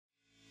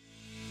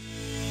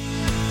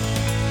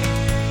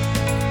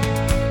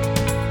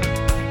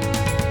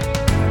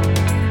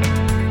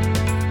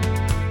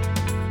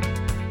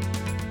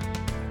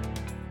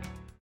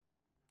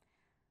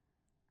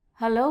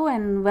Hello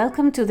and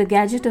welcome to the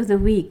Gadget of the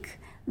Week.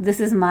 This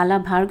is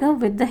Mala Bhargav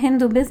with the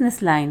Hindu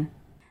Business Line.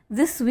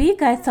 This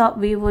week I thought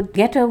we would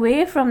get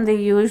away from the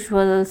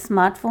usual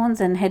smartphones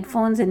and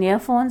headphones and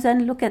earphones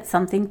and look at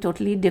something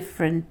totally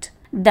different.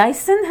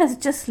 Dyson has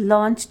just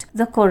launched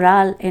the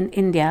Coral in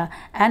India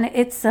and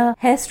it's a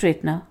hair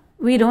straightener.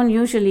 We don't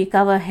usually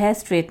cover hair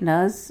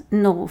straighteners,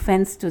 no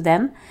offense to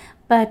them,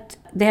 but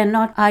they're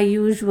not our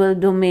usual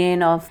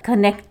domain of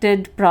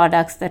connected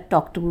products that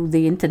talk to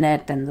the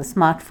internet and the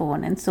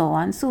smartphone and so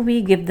on, so we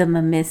give them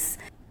a miss.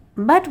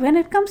 But when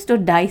it comes to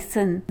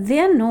Dyson, they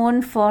are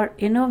known for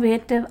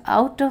innovative,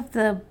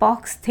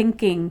 out-of-the-box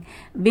thinking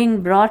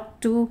being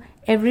brought to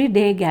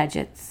everyday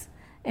gadgets,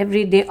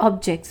 everyday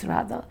objects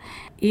rather.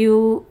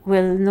 You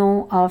will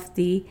know of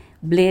the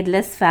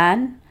bladeless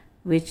fan,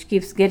 which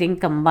keeps getting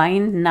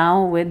combined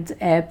now with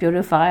air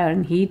purifier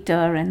and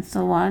heater and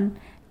so on.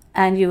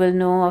 And you will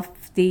know of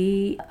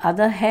the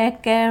other hair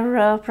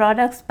care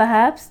products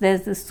perhaps.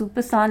 There's the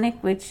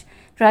Supersonic, which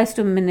tries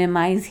to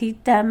minimize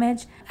heat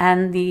damage,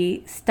 and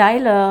the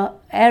Styler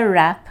Air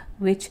Wrap,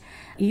 which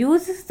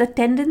uses the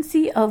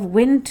tendency of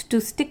wind to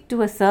stick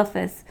to a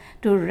surface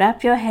to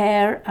wrap your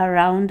hair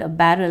around a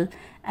barrel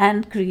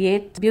and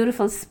create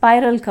beautiful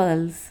spiral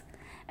curls.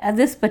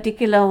 This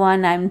particular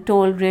one, I'm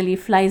told, really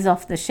flies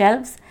off the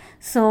shelves.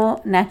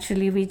 So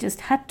naturally, we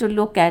just had to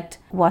look at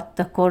what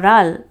the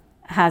Coral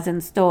has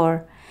in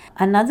store.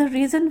 Another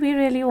reason we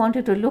really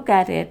wanted to look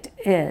at it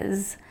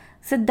is,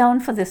 sit down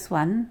for this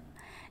one,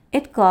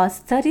 it costs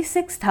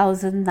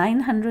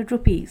 36,900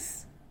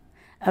 rupees.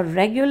 A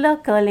regular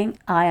curling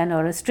iron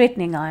or a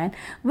straightening iron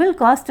will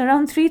cost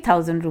around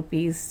 3,000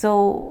 rupees.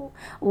 So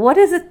what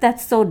is it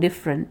that's so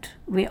different?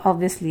 We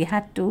obviously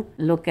had to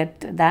look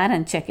at that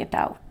and check it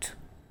out.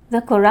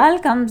 The Coral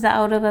comes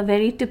out of a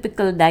very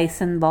typical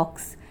Dyson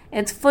box.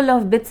 It's full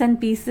of bits and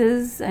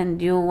pieces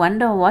and you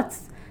wonder what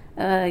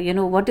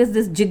is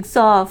this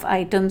jigsaw of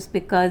items,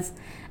 because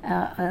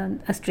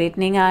a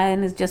straightening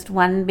iron is just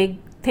one big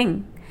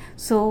thing.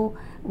 So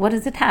what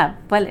does it have?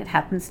 Well, it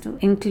happens to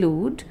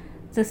include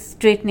the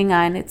straightening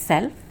iron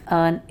itself,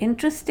 an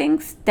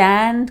interesting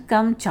stand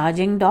cum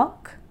charging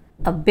dock,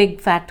 a big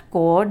fat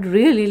cord,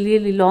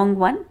 really long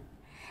one,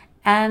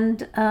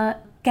 and a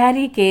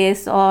carry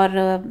case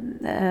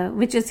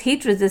which is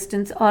heat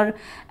resistant, or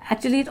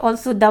actually it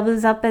also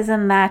doubles up as a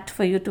mat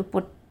for you to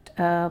put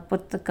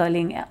the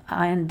curling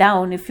iron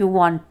down if you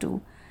want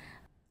to.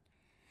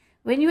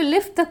 When you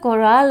lift the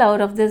Coral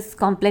out of this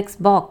complex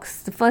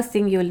box, the first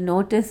thing you'll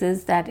notice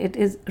is that it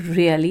is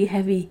really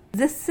heavy.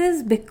 This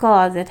is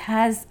because it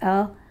has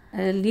a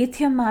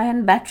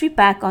lithium-ion battery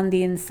pack on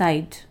the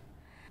inside.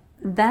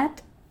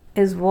 That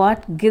is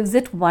what gives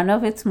it one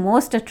of its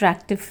most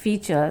attractive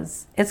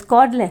features. It's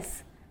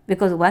cordless,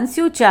 because once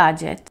you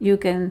charge it, you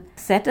can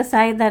set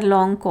aside that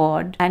long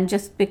cord and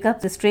just pick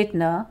up the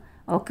straightener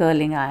or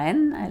curling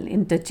iron. I'll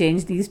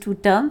interchange these two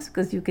terms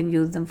because you can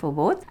use them for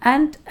both,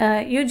 and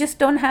you just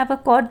don't have a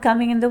cord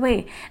coming in the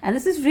way. And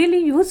this is really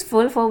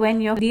useful for when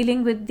you're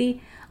dealing with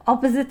the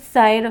opposite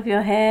side of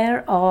your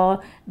hair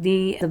or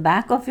the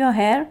back of your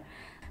hair.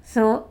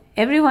 So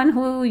everyone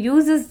who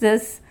uses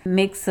this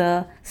makes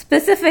a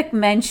specific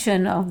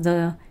mention of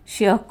the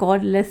sheer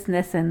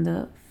cordlessness and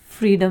the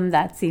freedom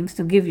that seems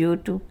to give you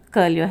to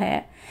curl your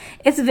hair.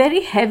 It's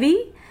very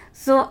heavy,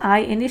 so I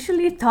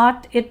initially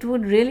thought it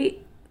would really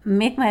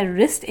make my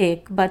wrist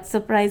ache, but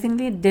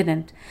surprisingly it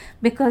didn't,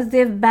 because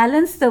they've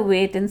balanced the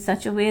weight in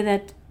such a way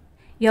that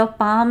your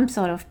palm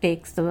sort of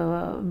takes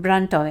the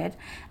brunt of it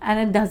and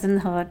it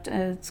doesn't hurt.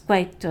 It's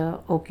quite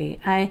okay.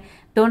 I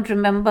don't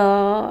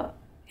remember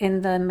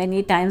in the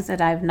many times that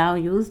I've now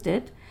used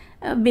it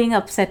being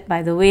upset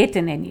by the weight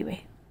in any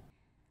way.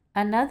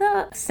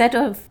 Another set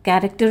of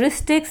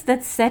characteristics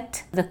that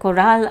set the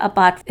Coral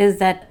apart is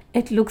that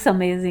it looks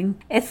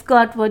amazing. It's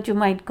got what you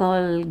might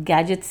call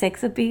gadget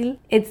sex appeal.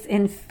 It's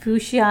in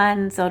fuchsia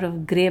and sort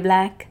of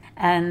grey-black,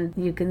 and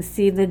you can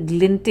see the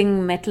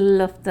glinting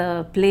metal of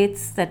the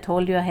plates that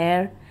hold your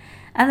hair.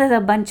 And there's a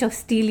bunch of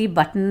steely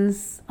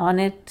buttons on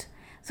it.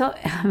 So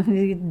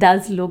it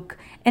does look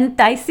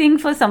enticing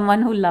for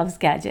someone who loves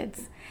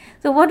gadgets.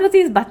 So what do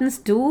these buttons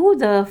do?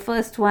 The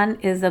first one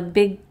is a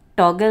big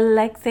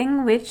toggle-like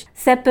thing which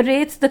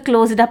separates the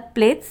closed-up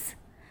plates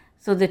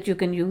so that you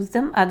can use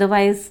them.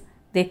 Otherwise,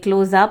 they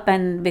close up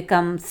and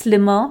become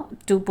slimmer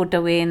to put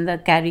away in the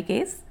carry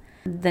case.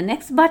 The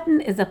next button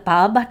is a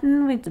power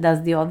button, which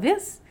does the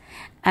obvious.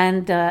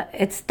 And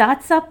it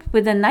starts up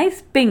with a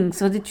nice ping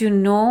so that you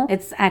know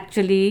it's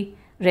actually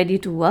ready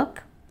to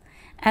work.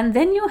 And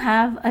then you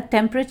have a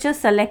temperature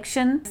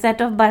selection set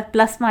of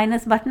plus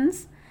minus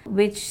buttons,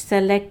 which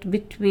select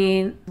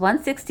between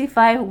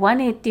 165,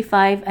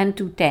 185 and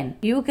 210.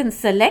 You can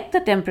select the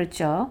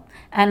temperature,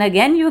 and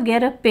again you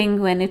get a ping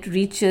when it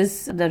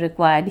reaches the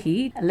required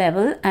heat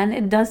level, and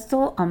it does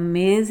so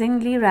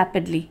amazingly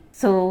rapidly.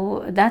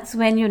 So that's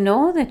when you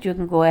know that you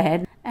can go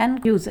ahead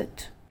and use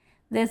it.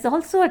 There's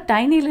also a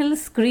tiny little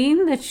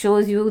screen that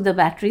shows you the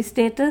battery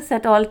status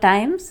at all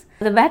times.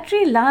 The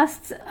battery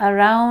lasts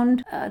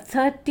around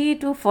 30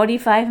 to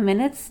 45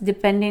 minutes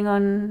depending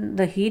on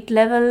the heat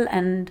level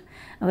and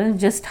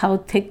just how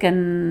thick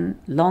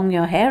and long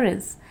your hair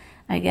is,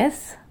 I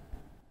guess.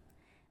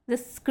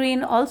 This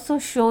screen also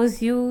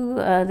shows you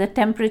the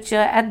temperature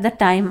at the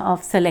time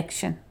of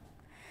selection.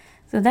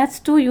 So that's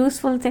two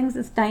useful things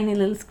this tiny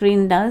little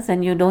screen does,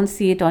 and you don't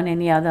see it on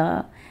any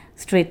other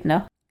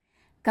straightener.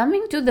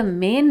 Coming to the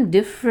main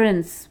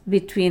difference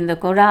between the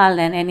Coral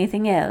and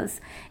anything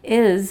else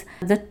is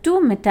the two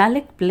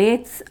metallic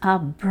plates are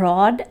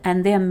broad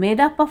and they are made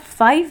up of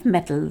 5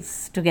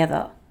 metals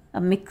together, a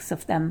mix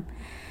of them,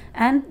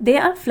 and they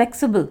are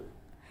flexible.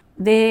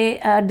 They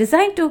are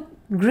designed to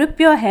grip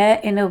your hair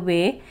in a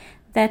way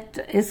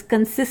that is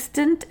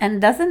consistent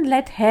and doesn't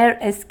let hair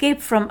escape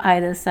from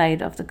either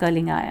side of the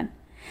curling iron.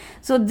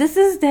 So this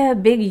is their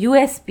big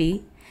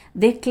USP.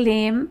 They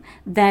claim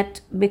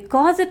that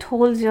because it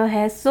holds your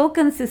hair so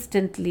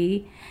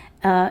consistently,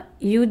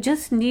 you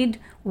just need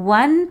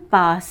one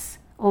pass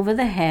over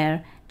the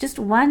hair, just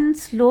one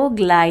slow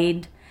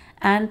glide,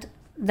 and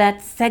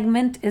that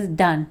segment is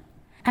done.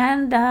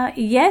 And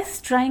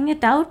yes, trying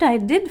it out, I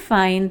did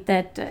find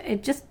that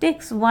it just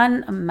takes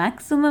one,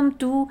 maximum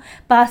 2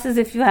 passes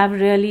if you have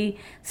really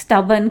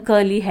stubborn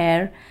curly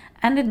hair,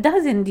 and it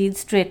does indeed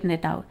straighten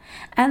it out.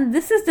 And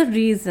this is the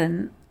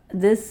reason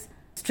this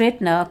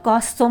straightener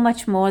costs so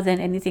much more than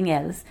anything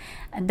else.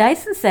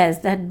 Dyson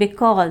says that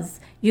because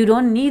you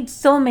don't need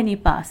so many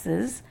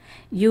passes,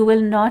 you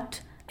will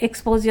not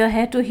expose your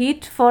hair to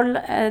heat for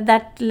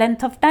that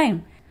length of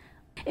time.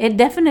 It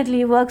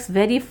definitely works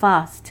very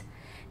fast.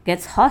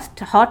 Gets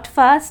hot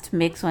fast,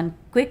 makes one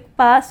quick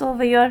pass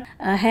over your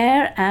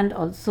hair, and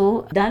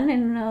also done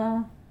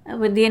in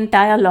with the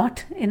entire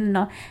lot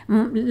in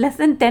less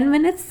than 10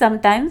 minutes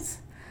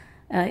sometimes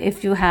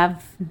if you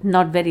have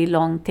not very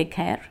long thick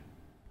hair.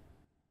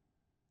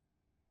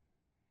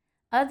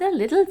 Other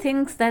little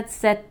things that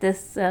set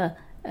this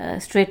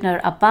straightener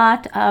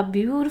apart are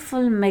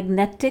beautiful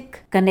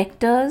magnetic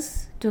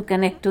connectors to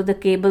connect to the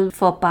cable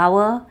for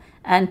power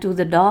and to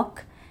the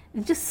dock.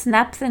 It just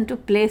snaps into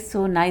place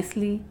so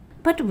nicely.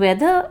 But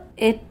whether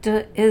it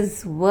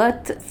is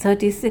worth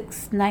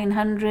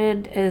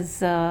 $36,900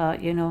 is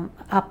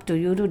up to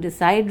you to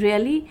decide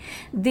really.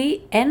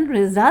 The end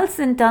results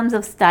in terms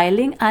of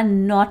styling are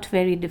not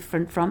very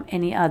different from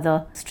any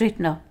other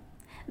straightener.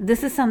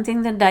 This is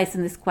something that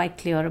Dyson is quite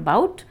clear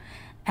about,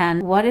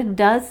 and what it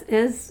does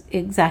is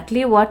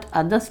exactly what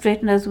other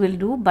straighteners will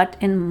do, but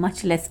in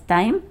much less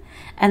time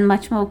and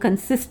much more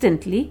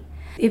consistently.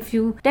 If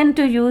you tend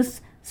to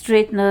use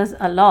straighteners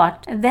a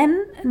lot,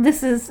 then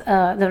this is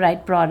the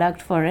right product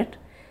for it.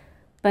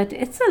 But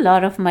it's a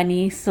lot of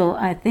money, so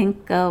I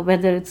think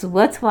whether it's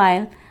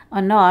worthwhile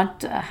or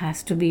not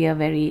has to be a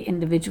very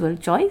individual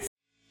choice.